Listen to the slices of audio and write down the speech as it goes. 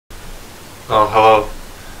Oh, hello.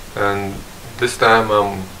 And this time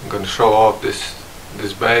I'm gonna show off this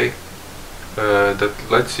bay that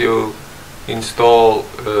lets you install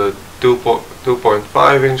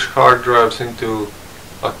 2.5-inch hard drives into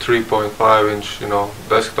a 3.5-inch,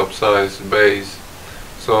 desktop size bays.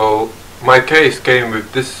 So my case came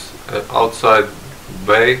with this outside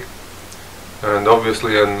bay, and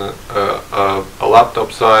obviously a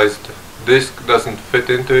laptop-sized disk doesn't fit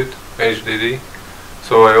into it, HDD.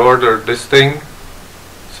 So I ordered this thing,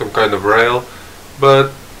 some kind of rail,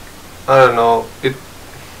 but I don't know, it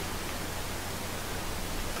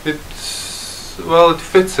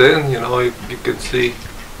fits in, you can see,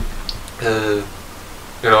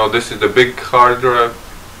 this is the big hard drive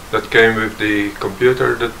that came with the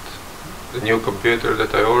computer, the new computer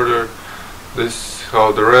that I ordered. This is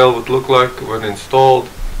how the rail would look like when installed.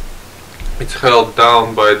 It's held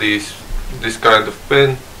down by this kind of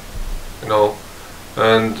pin,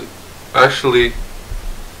 and actually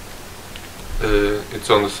it's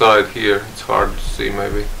on the side here. It's hard to see,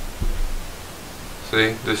 maybe.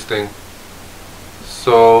 See this thing?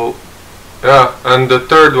 So yeah, and the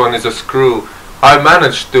third one is a screw. I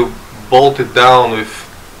managed to bolt it down with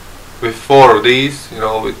 4 of these.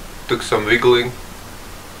 It took some wiggling.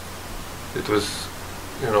 It was,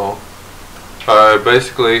 I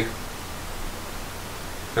basically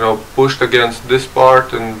pushed against this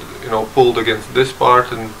part and pulled against this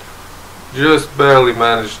part, and just barely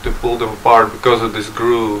managed to pull them apart because of this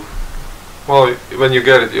groove. Well, when you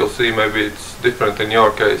get it, you'll see. Maybe it's different in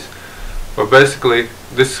your case, but basically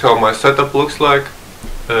this is how my setup looks like.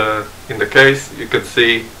 In the case you can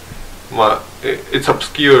see it's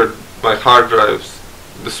obscured. My hard drives,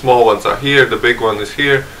 the small ones are here, the big one is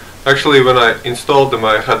here. Actually, when I installed them,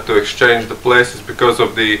 I had to exchange the places because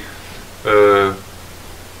of the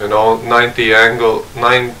 90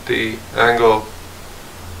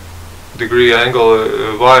 degree angle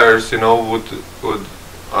wires, would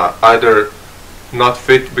either not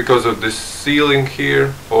fit because of this ceiling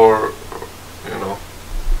here, or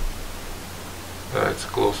it's a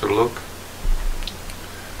closer look.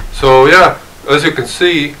 So yeah, as you can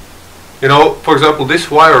see, for example,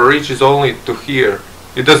 this wire reaches only to here.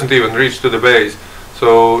 It doesn't even reach to the base.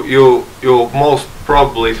 So you'll most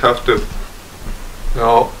probably have to,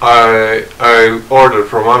 I ordered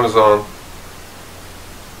from Amazon.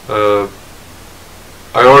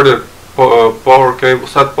 I ordered power cable,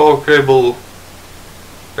 SATA power cable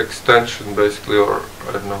extension, basically, or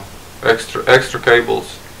I don't know, extra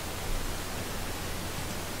cables.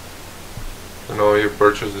 You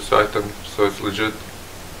purchase this item, so it's legit.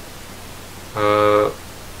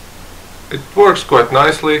 It works quite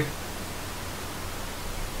nicely.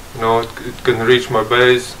 It can reach my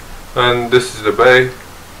base, and this is the bay.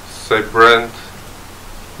 Say brand.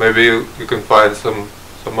 Maybe you can find some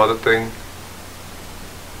other thing.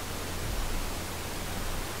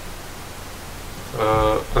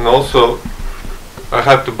 And also, I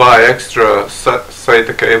had to buy extra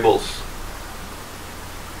SATA cables.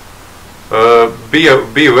 Be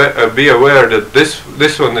aware that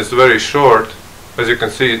this one is very short. As you can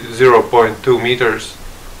see, 0.2 meters.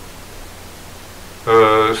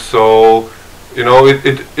 So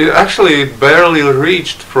it actually barely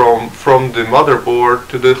reached from the motherboard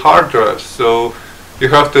to the hard drive. So you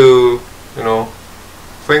have to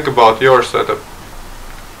think about your setup.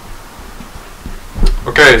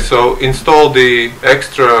 Okay, so install the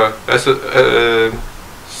extra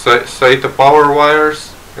SATA power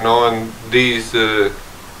wires, and these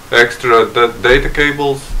extra data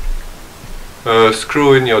cables.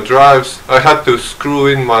 Screw in your drives. I had to screw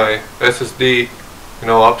in my SSD,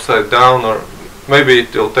 upside down, or maybe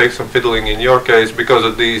it will take some fiddling in your case because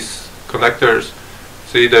of these connectors.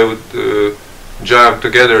 See, they would jam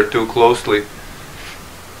together too closely.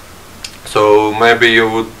 So maybe you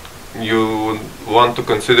would want to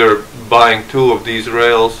consider buying 2 of these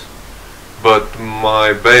rails, but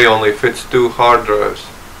my bay only fits 2 hard drives,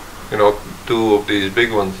 2 of these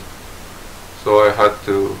big ones. So I had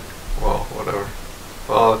to, well, whatever.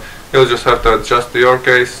 Well, you'll just have to adjust to your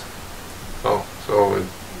case. Oh, so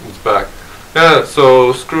it's back. Yeah,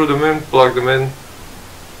 so screw them in, plug them in.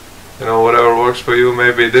 Whatever works for you.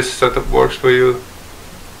 Maybe this setup works for you.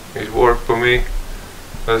 It worked for me.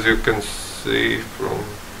 As you can see from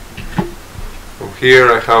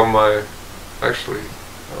here, I have my. Actually,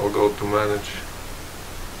 I'll go to manage.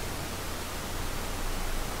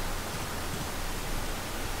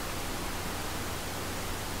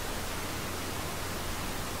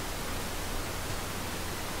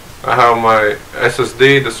 I have my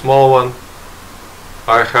SSD, the small one.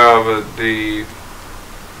 I have the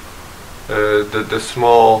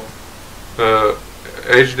small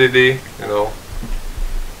HDD, you know,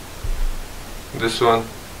 this one,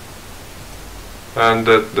 and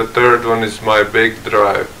the third one is my big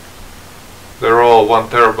drive. They're all 1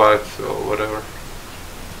 terabyte or whatever,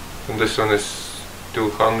 and this one is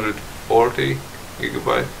 240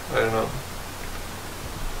 gigabyte, I don't know.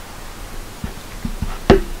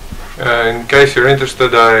 In case you're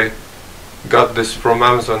interested, I got this from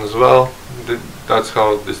Amazon as well. That's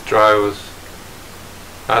how this drive was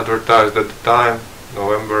advertised at the time,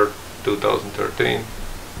 November 2013.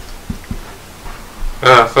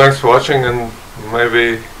 Thanks for watching, and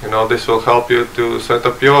maybe, you know, this will help you to set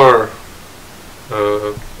up your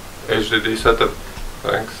HDD setup.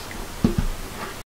 Thanks.